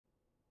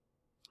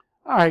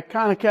All right,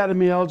 Khan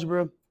Academy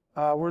Algebra.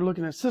 We're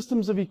looking at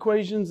systems of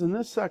equations, and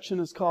this section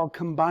is called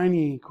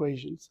combining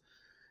equations.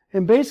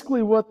 And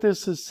basically what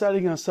this is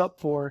setting us up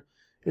for,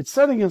 it's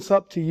setting us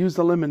up to use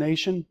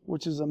elimination,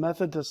 which is a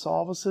method to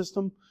solve a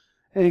system.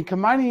 And in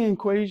combining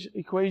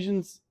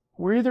equations,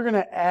 we're either going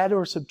to add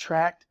or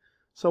subtract.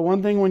 So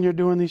one thing when you're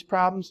doing these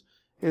problems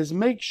is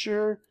make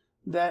sure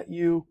that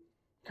you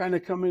kind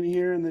of come in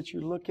here and that you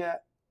look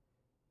at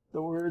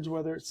the words,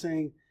 whether it's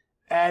saying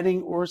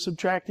adding or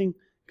subtracting,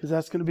 because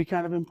that's going to be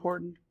kind of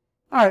important.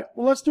 All right,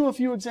 well, let's do a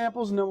few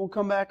examples, and then we'll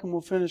come back and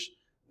we'll finish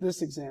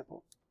this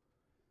example.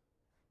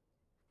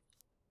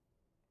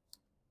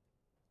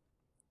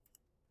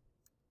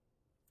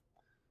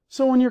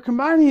 So when you're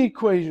combining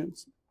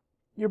equations,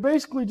 you're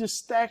basically just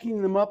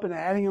stacking them up and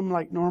adding them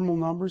like normal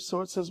numbers.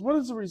 So it says, what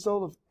is the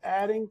result of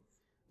adding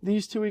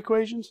these two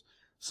equations?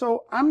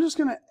 So I'm just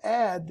going to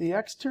add the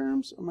x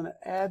terms, I'm going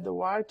to add the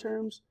y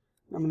terms,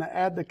 and I'm going to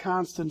add the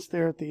constants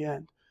there at the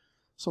end.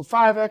 So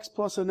 5x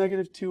plus a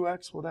negative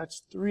 2x, well,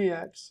 that's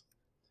 3x.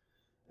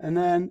 And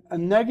then a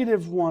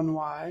negative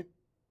 1y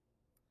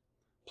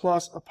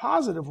plus a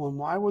positive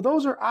 1y, well,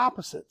 those are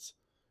opposites.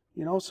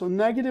 You know, so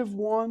negative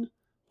 1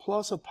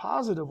 plus a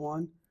positive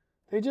 1,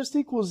 they just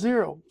equal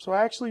 0. So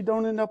I actually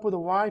don't end up with a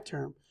y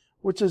term,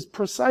 which is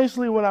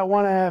precisely what I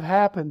want to have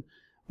happen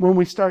when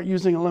we start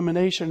using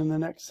elimination in the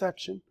next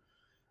section.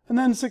 And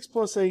then 6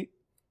 plus 8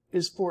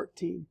 is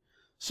 14.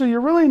 So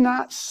you're really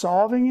not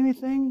solving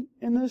anything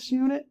in this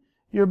unit.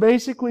 You're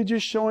basically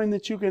just showing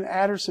that you can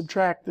add or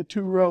subtract the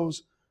two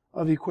rows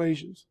of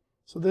equations.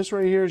 So this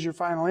right here is your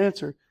final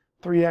answer,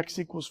 3x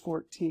equals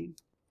 14.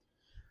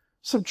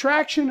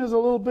 Subtraction is a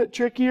little bit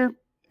trickier,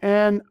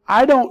 and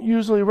I don't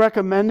usually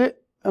recommend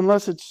it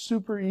unless it's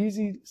super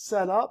easy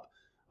set up.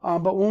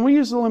 But when we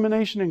use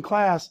elimination in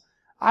class,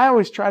 I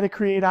always try to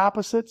create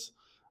opposites.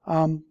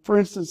 For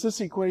instance,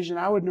 this equation,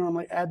 I would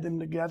normally add them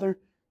together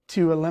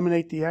to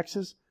eliminate the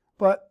x's.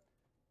 But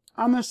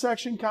on this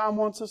section, Khan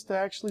wants us to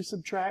actually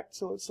subtract.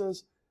 So it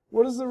says,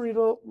 what is the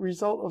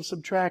result of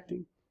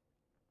subtracting?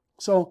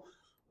 So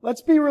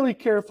let's be really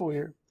careful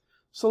here.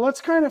 So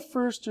let's kind of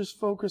first just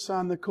focus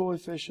on the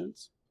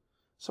coefficients.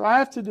 So I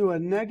have to do a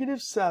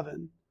negative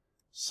 7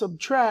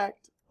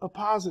 subtract a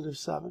positive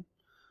 7.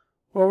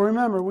 Well,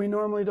 remember, we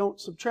normally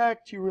don't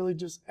subtract. You really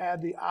just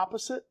add the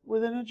opposite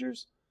with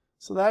integers.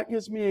 So that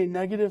gives me a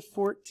negative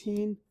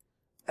 14x.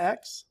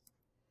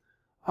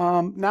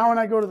 Now when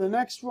I go to the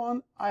next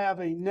one, I have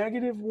a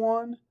negative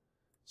 1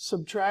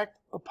 subtract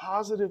a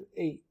positive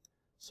 8.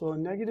 So a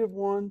negative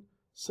 1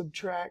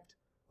 subtract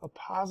a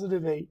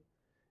positive 8.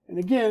 And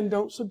again,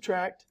 don't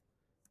subtract,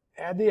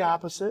 add the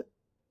opposite.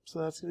 So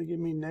that's going to give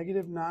me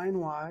negative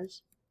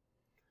 9y's.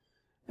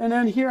 And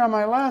then here on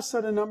my last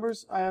set of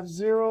numbers, I have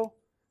 0,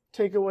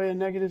 take away a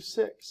negative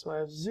 6. So I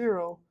have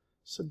 0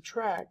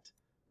 subtract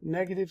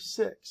negative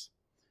 6.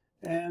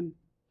 And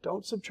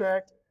don't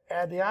subtract,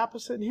 add the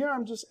opposite. And here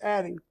I'm just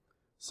adding.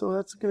 So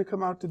that's going to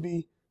come out to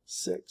be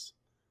 6.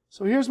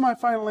 So here's my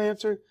final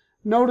answer.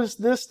 Notice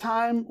this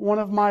time one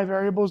of my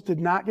variables did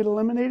not get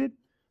eliminated.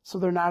 So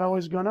they're not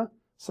always gonna.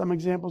 Some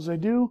examples they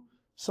do,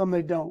 some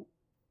they don't.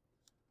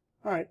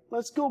 All right,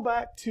 let's go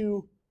back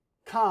to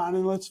Khan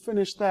and let's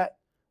finish that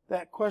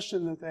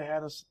question that they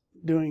had us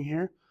doing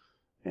here.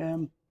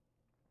 And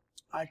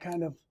I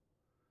kind of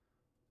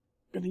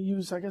going to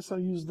use, I guess I'll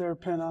use their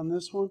pen on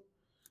this one.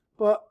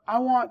 But I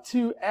want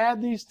to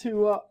add these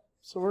two up.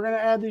 So we're going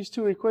to add these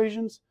two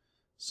equations.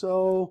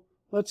 So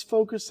let's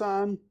focus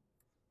on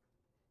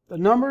the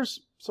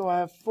numbers. So I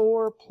have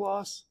 4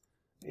 plus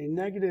a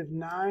negative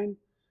 9,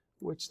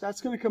 which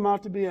that's going to come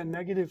out to be a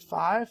negative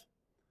 5.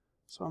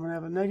 So I'm going to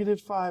have a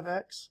negative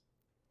 5x.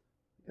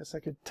 I guess I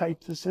could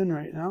type this in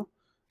right now.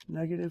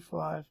 Negative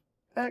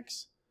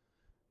 5x.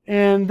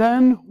 And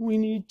then we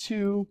need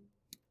to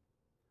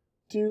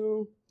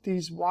do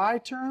these y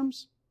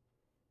terms.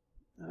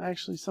 And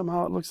actually,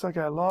 somehow it looks like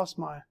I lost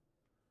my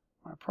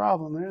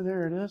problem there.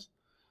 There it is.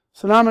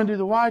 So now I'm going to do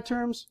the y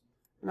terms.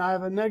 And I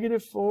have a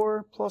negative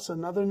 4 plus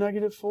another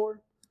negative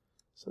 4.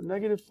 So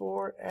negative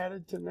 4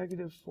 added to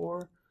negative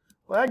 4.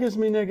 Well, that gives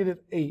me negative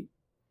 8.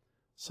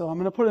 So I'm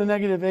going to put a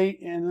negative 8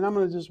 in, and I'm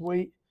going to just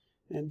wait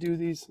and do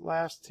these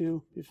last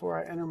two before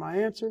I enter my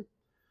answer.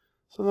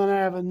 So then I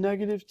have a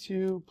negative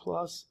 2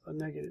 plus a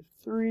negative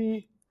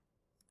 3,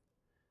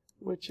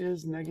 which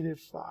is negative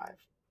 5.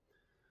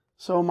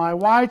 So my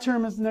y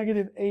term is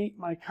negative 8.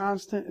 My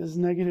constant is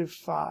negative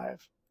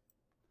 5.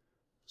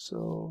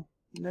 So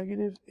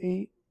negative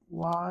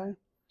 8y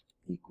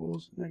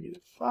equals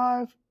negative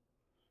 5.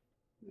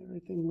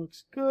 Everything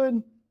looks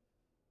good.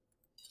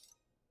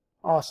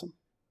 Awesome.